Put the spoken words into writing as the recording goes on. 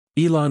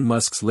Elon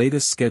Musk's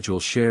latest schedule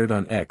shared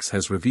on X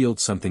has revealed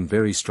something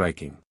very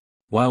striking.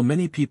 While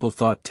many people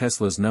thought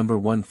Tesla's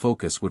 #1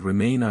 focus would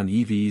remain on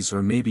EVs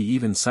or maybe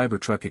even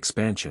Cybertruck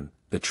expansion,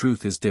 the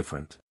truth is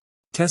different.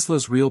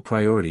 Tesla's real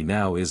priority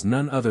now is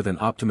none other than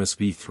Optimus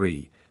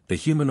V3, the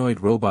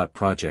humanoid robot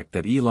project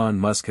that Elon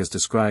Musk has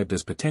described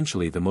as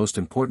potentially the most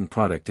important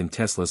product in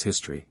Tesla's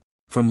history.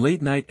 From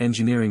late-night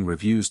engineering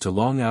reviews to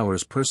long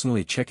hours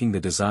personally checking the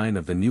design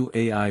of the new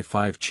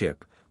AI5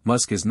 chip,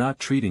 Musk is not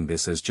treating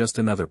this as just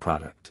another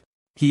product.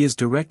 He is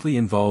directly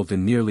involved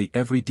in nearly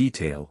every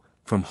detail,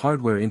 from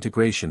hardware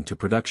integration to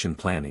production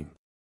planning.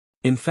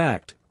 In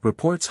fact,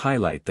 reports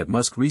highlight that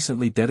Musk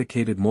recently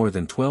dedicated more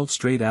than 12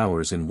 straight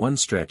hours in one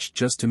stretch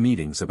just to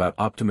meetings about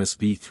Optimus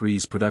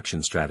V3's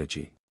production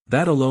strategy.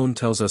 That alone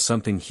tells us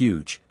something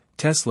huge: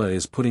 Tesla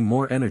is putting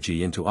more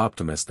energy into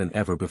Optimus than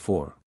ever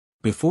before.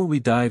 Before we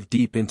dive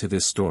deep into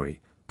this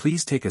story,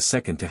 please take a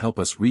second to help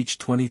us reach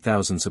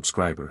 20,000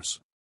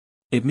 subscribers.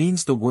 It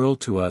means the world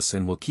to us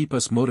and will keep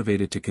us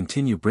motivated to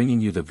continue bringing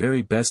you the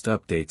very best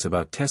updates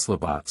about Tesla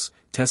bots,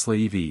 Tesla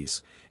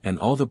EVs, and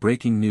all the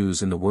breaking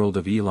news in the world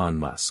of Elon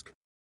Musk.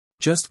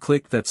 Just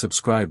click that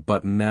subscribe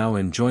button now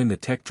and join the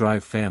Tech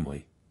Drive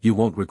family, you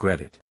won't regret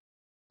it.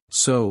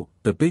 So,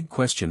 the big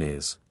question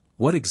is,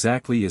 what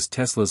exactly is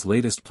Tesla's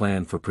latest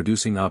plan for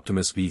producing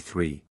Optimus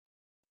V3?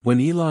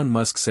 When Elon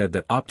Musk said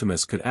that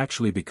Optimus could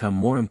actually become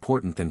more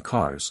important than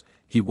cars,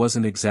 he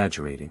wasn't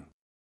exaggerating.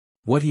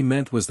 What he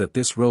meant was that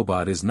this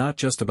robot is not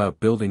just about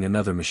building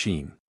another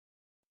machine.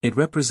 It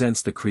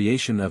represents the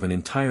creation of an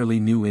entirely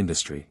new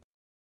industry.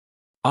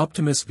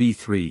 Optimus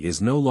V3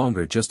 is no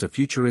longer just a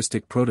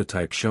futuristic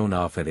prototype shown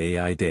off at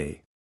AI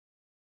Day.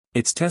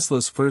 It's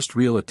Tesla's first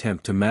real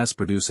attempt to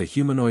mass-produce a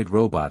humanoid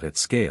robot at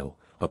scale,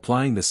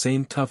 applying the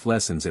same tough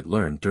lessons it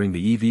learned during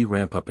the EV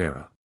ramp-up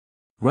era.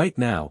 Right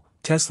now,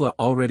 Tesla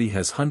already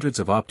has hundreds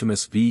of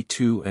Optimus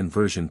V2 and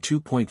version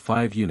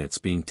 2.5 units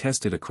being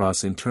tested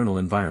across internal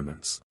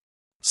environments.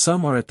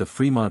 Some are at the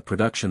Fremont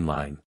production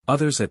line,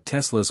 others at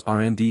Tesla's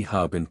R&D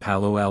hub in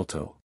Palo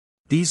Alto.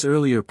 These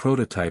earlier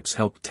prototypes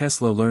helped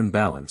Tesla learn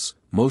balance,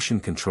 motion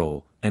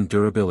control, and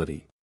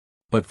durability.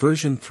 But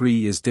version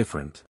 3 is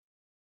different.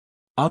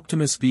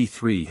 Optimus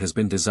V3 has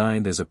been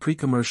designed as a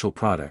pre-commercial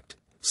product,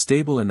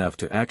 stable enough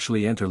to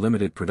actually enter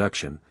limited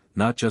production,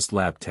 not just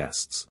lab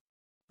tests.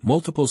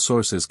 Multiple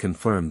sources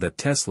confirm that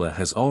Tesla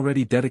has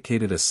already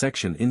dedicated a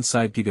section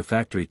inside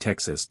Gigafactory,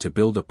 Texas to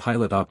build a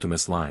pilot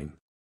Optimus line.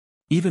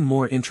 Even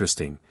more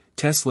interesting,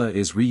 Tesla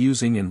is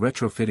reusing and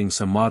retrofitting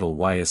some Model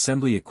Y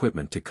assembly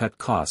equipment to cut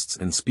costs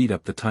and speed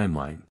up the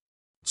timeline.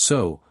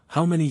 So,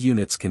 how many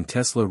units can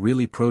Tesla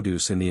really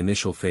produce in the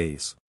initial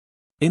phase?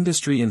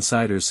 Industry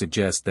insiders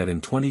suggest that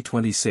in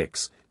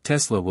 2026,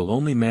 Tesla will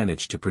only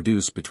manage to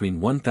produce between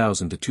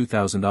 1,000 to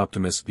 2,000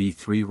 Optimus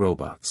V3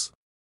 robots.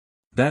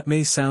 That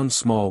may sound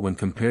small when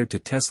compared to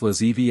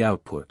Tesla's EV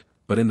output,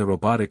 but in the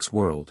robotics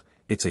world,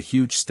 it's a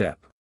huge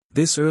step.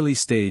 This early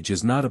stage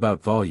is not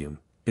about volume,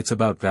 it's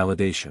about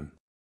validation.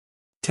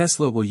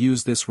 Tesla will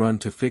use this run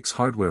to fix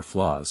hardware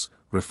flaws,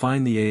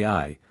 refine the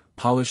AI,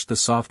 polish the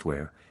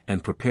software,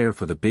 and prepare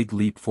for the big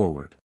leap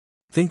forward.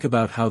 Think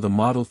about how the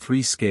Model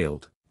 3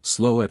 scaled,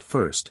 slow at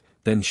first,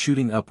 then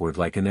shooting upward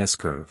like an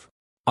S-curve.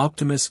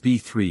 Optimus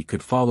V3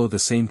 could follow the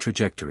same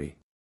trajectory.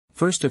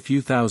 First a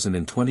few thousand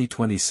in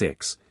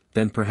 2026,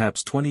 then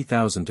perhaps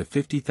 20,000 to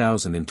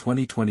 50,000 in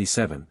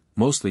 2027,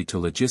 mostly to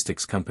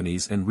logistics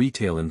companies and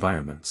retail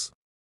environments.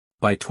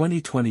 By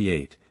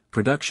 2028,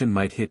 production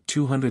might hit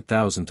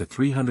 200,000 to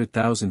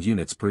 300,000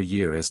 units per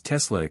year as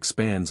Tesla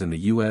expands in the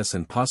US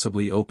and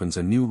possibly opens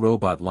a new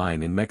robot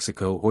line in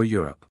Mexico or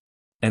Europe.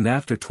 And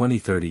after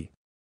 2030?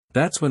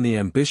 That's when the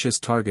ambitious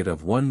target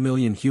of 1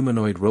 million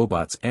humanoid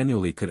robots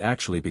annually could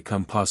actually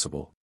become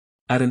possible.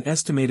 At an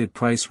estimated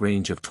price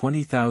range of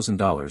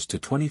 $20,000 to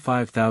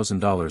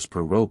 $25,000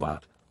 per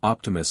robot,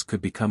 Optimus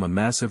could become a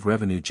massive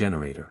revenue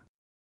generator.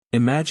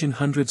 Imagine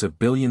hundreds of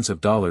billions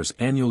of dollars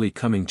annually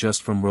coming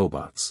just from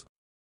robots.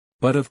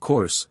 But of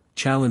course,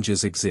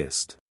 challenges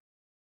exist.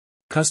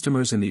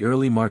 Customers in the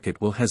early market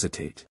will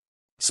hesitate.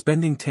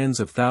 Spending tens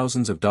of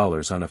thousands of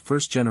dollars on a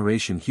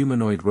first-generation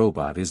humanoid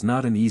robot is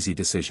not an easy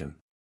decision.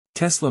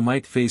 Tesla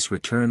might face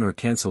return or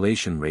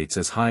cancellation rates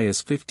as high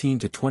as 15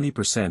 to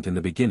 20% in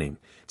the beginning,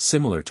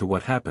 similar to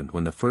what happened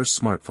when the first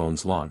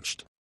smartphones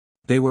launched.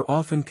 They were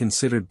often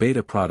considered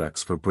beta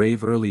products for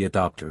brave early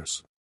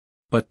adopters.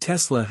 But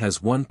Tesla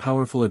has one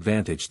powerful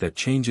advantage that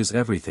changes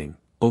everything: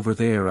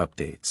 over-the-air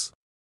updates.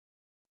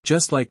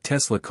 Just like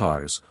Tesla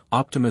cars,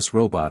 Optimus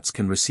robots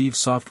can receive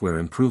software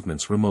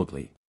improvements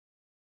remotely.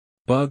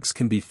 Bugs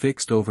can be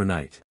fixed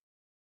overnight.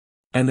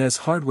 And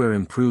as hardware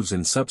improves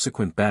in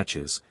subsequent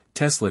batches,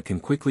 Tesla can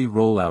quickly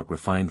roll out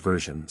refined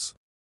versions.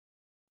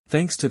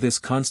 Thanks to this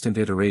constant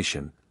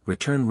iteration,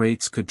 return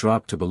rates could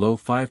drop to below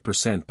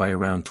 5% by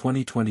around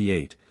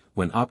 2028,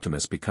 when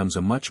Optimus becomes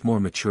a much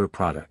more mature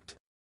product.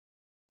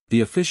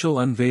 The official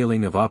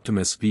unveiling of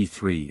Optimus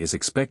V3 is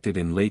expected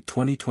in late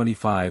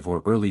 2025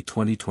 or early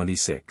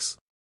 2026.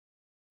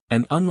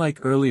 And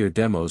unlike earlier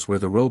demos where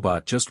the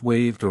robot just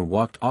waved or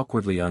walked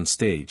awkwardly on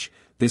stage,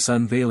 this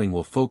unveiling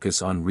will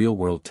focus on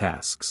real-world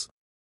tasks.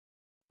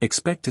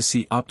 Expect to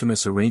see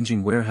Optimus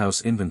arranging warehouse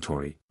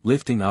inventory,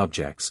 lifting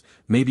objects,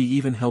 maybe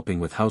even helping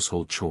with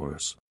household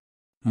chores.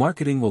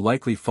 Marketing will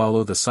likely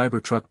follow the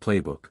Cybertruck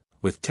playbook,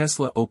 with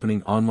Tesla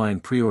opening online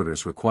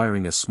pre-orders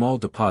requiring a small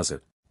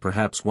deposit,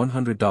 perhaps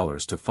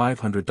 $100 to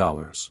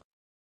 $500.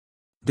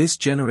 This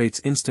generates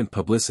instant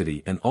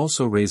publicity and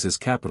also raises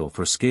capital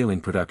for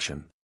scaling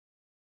production.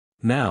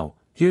 Now,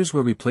 here's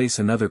where we place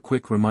another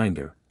quick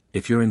reminder.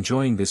 If you're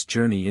enjoying this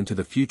journey into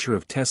the future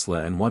of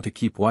Tesla and want to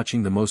keep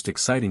watching the most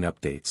exciting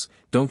updates,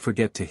 don't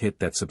forget to hit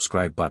that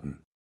subscribe button.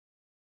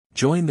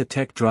 Join the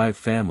Tech Drive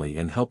family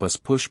and help us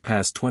push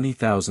past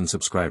 20,000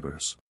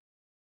 subscribers.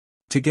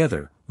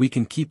 Together, we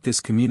can keep this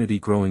community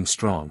growing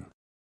strong.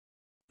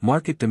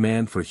 Market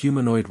demand for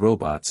humanoid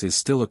robots is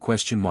still a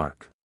question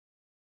mark.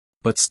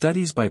 But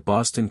studies by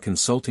Boston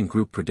Consulting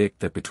Group predict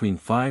that between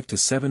 5 to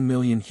 7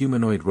 million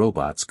humanoid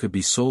robots could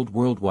be sold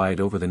worldwide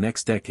over the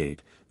next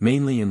decade,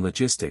 mainly in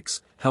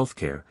logistics,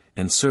 healthcare,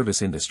 and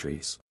service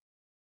industries.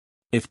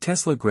 If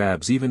Tesla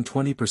grabs even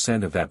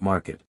 20% of that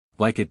market,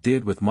 like it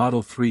did with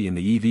Model 3 in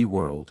the EV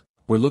world,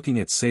 we're looking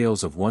at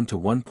sales of 1 to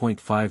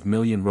 1.5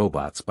 million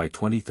robots by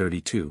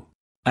 2032.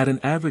 At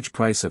an average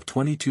price of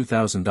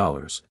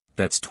 $22,000,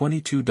 that's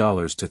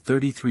 $22 to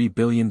 $33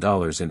 billion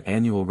in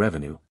annual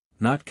revenue,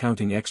 not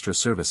counting extra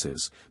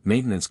services,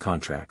 maintenance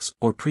contracts,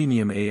 or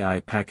premium AI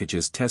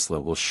packages Tesla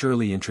will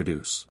surely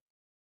introduce.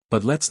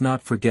 But let's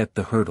not forget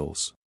the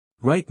hurdles.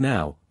 Right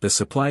now, the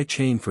supply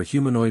chain for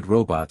humanoid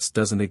robots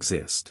doesn't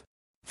exist.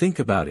 Think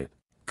about it.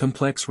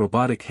 Complex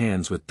robotic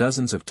hands with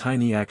dozens of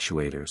tiny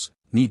actuators,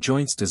 knee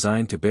joints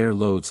designed to bear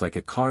loads like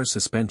a car's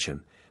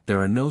suspension.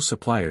 There are no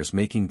suppliers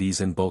making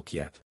these in bulk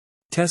yet.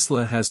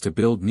 Tesla has to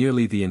build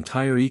nearly the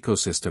entire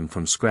ecosystem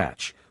from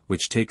scratch,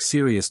 which takes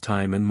serious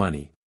time and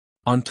money.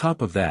 On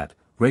top of that,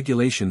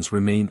 regulations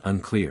remain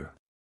unclear.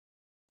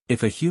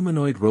 If a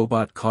humanoid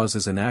robot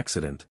causes an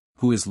accident,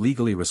 who is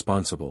legally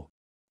responsible?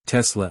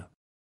 Tesla?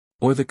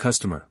 Or the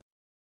customer?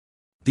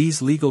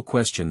 These legal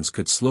questions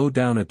could slow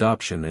down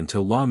adoption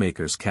until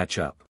lawmakers catch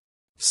up.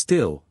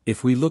 Still,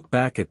 if we look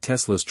back at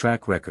Tesla's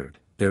track record,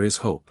 there is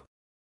hope.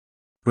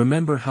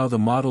 Remember how the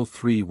Model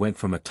 3 went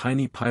from a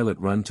tiny pilot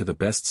run to the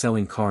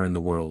best-selling car in the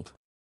world?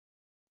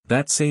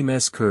 That same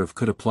S-curve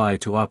could apply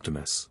to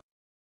Optimus.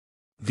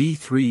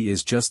 V3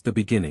 is just the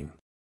beginning.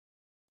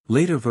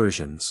 Later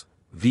versions,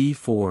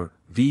 V4,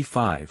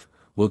 V5,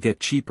 will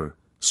get cheaper,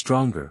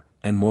 stronger,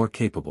 and more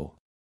capable.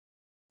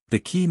 The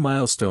key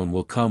milestone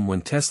will come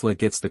when Tesla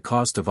gets the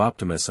cost of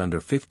Optimus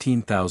under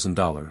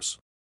 $15,000.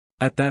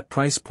 At that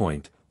price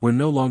point, we're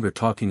no longer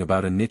talking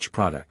about a niche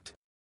product.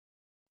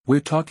 We're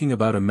talking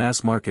about a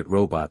mass-market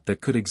robot that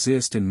could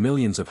exist in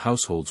millions of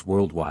households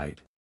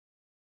worldwide.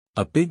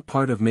 A big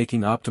part of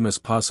making Optimus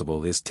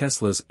possible is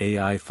Tesla's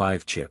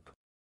AI5 chip.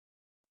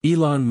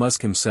 Elon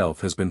Musk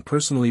himself has been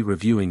personally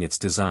reviewing its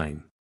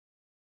design.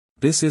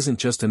 This isn't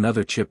just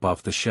another chip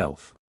off the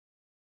shelf.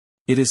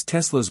 It is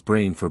Tesla's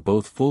brain for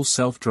both full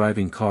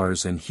self-driving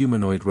cars and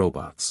humanoid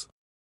robots.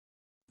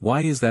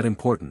 Why is that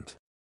important?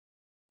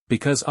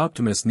 Because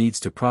Optimus needs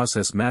to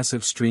process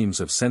massive streams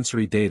of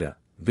sensory data,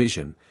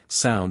 vision,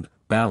 sound,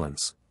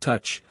 balance,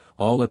 touch,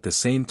 all at the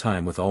same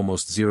time with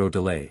almost zero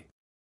delay.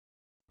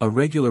 A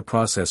regular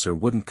processor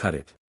wouldn't cut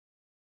it.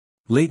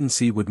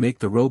 Latency would make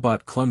the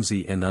robot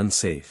clumsy and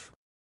unsafe.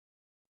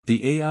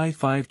 The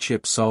AI5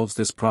 chip solves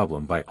this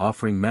problem by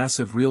offering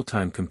massive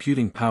real-time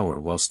computing power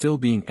while still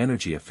being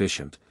energy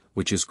efficient,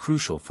 which is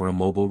crucial for a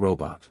mobile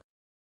robot.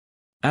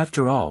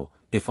 After all,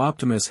 if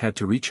Optimus had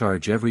to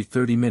recharge every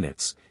 30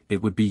 minutes,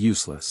 it would be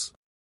useless.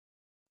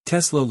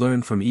 Tesla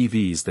learned from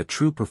EVs that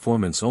true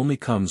performance only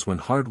comes when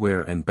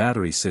hardware and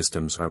battery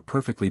systems are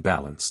perfectly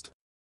balanced.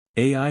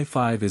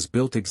 AI5 is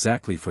built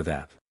exactly for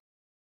that.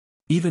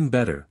 Even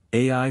better,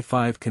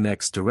 AI5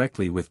 connects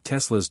directly with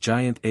Tesla's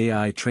giant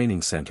AI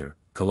training center,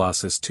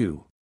 Colossus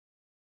 2.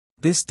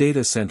 This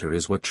data center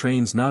is what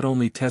trains not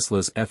only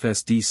Tesla's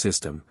FSD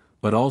system,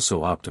 but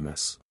also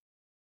Optimus.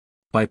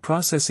 By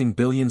processing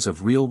billions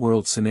of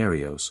real-world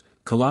scenarios,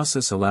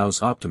 Colossus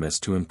allows Optimus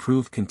to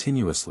improve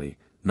continuously,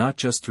 not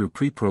just through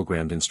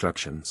pre-programmed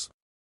instructions.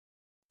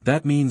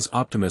 That means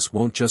Optimus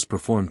won't just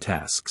perform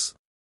tasks.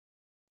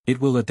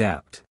 It will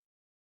adapt.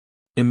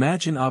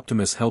 Imagine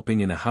Optimus helping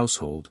in a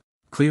household,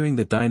 clearing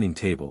the dining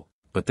table,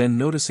 but then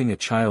noticing a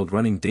child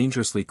running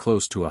dangerously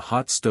close to a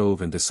hot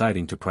stove and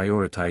deciding to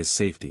prioritize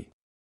safety.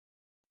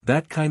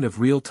 That kind of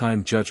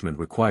real-time judgment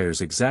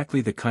requires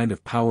exactly the kind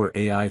of power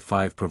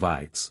AI5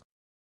 provides.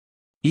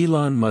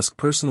 Elon Musk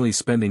personally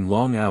spending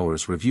long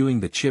hours reviewing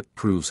the chip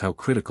proves how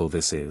critical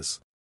this is.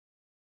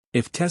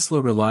 If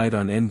Tesla relied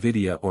on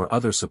NVIDIA or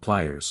other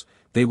suppliers,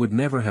 they would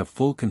never have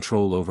full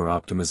control over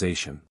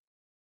optimization.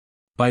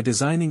 By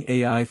designing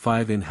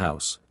AI5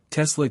 in-house,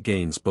 Tesla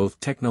gains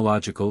both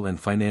technological and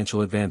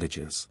financial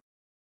advantages.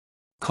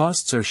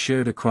 Costs are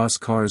shared across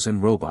cars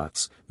and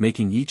robots,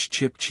 making each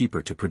chip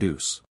cheaper to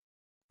produce.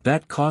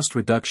 That cost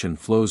reduction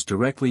flows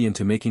directly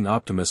into making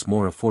Optimus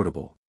more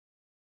affordable.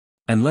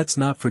 And let's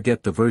not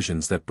forget the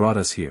versions that brought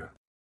us here.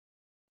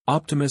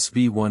 Optimus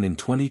V1 in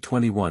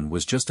 2021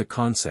 was just a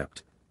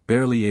concept,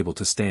 barely able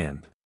to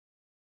stand.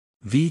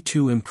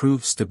 V2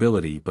 improved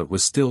stability but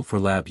was still for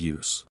lab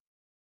use.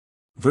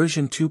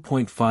 Version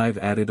 2.5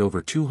 added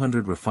over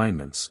 200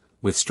 refinements,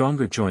 with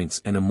stronger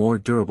joints and a more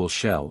durable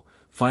shell,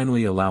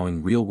 finally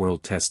allowing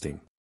real-world testing.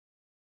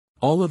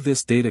 All of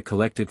this data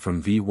collected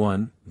from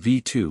V1,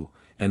 V2,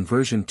 and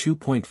version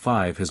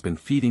 2.5 has been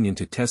feeding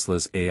into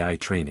Tesla's AI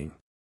training.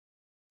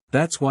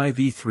 That's why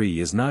V3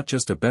 is not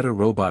just a better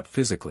robot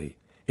physically,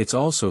 it's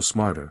also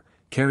smarter,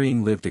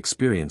 carrying lived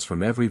experience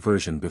from every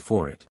version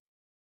before it.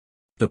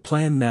 The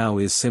plan now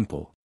is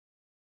simple.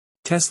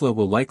 Tesla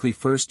will likely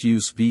first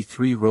use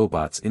V3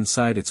 robots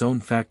inside its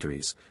own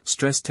factories,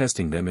 stress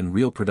testing them in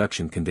real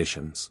production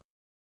conditions.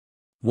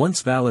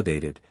 Once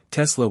validated,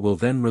 Tesla will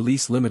then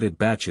release limited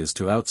batches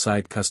to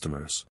outside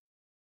customers.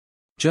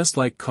 Just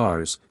like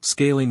cars,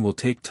 scaling will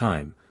take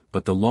time,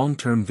 but the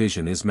long-term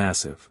vision is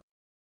massive.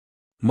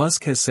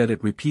 Musk has said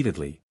it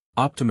repeatedly,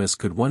 Optimus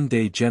could one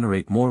day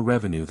generate more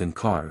revenue than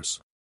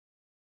cars.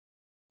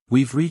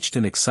 We've reached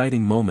an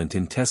exciting moment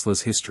in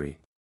Tesla's history.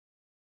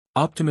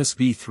 Optimus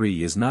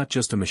V3 is not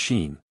just a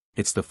machine,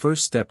 it's the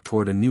first step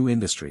toward a new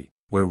industry,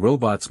 where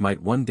robots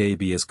might one day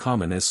be as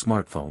common as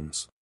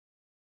smartphones.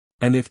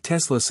 And if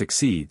Tesla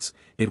succeeds,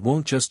 it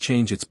won't just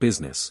change its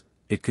business,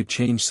 it could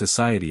change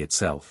society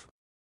itself.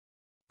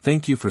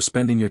 Thank you for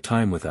spending your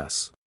time with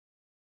us.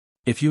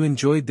 If you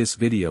enjoyed this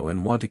video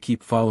and want to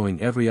keep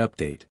following every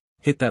update,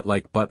 hit that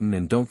like button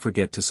and don't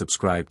forget to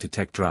subscribe to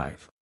Tech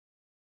Drive.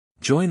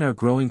 Join our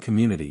growing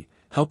community,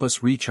 help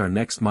us reach our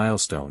next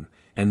milestone,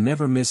 and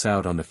never miss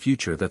out on the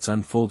future that's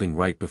unfolding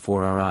right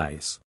before our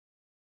eyes.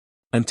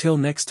 Until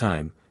next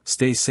time,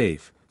 stay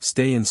safe,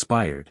 stay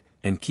inspired,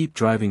 and keep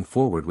driving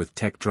forward with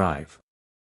Tech Drive.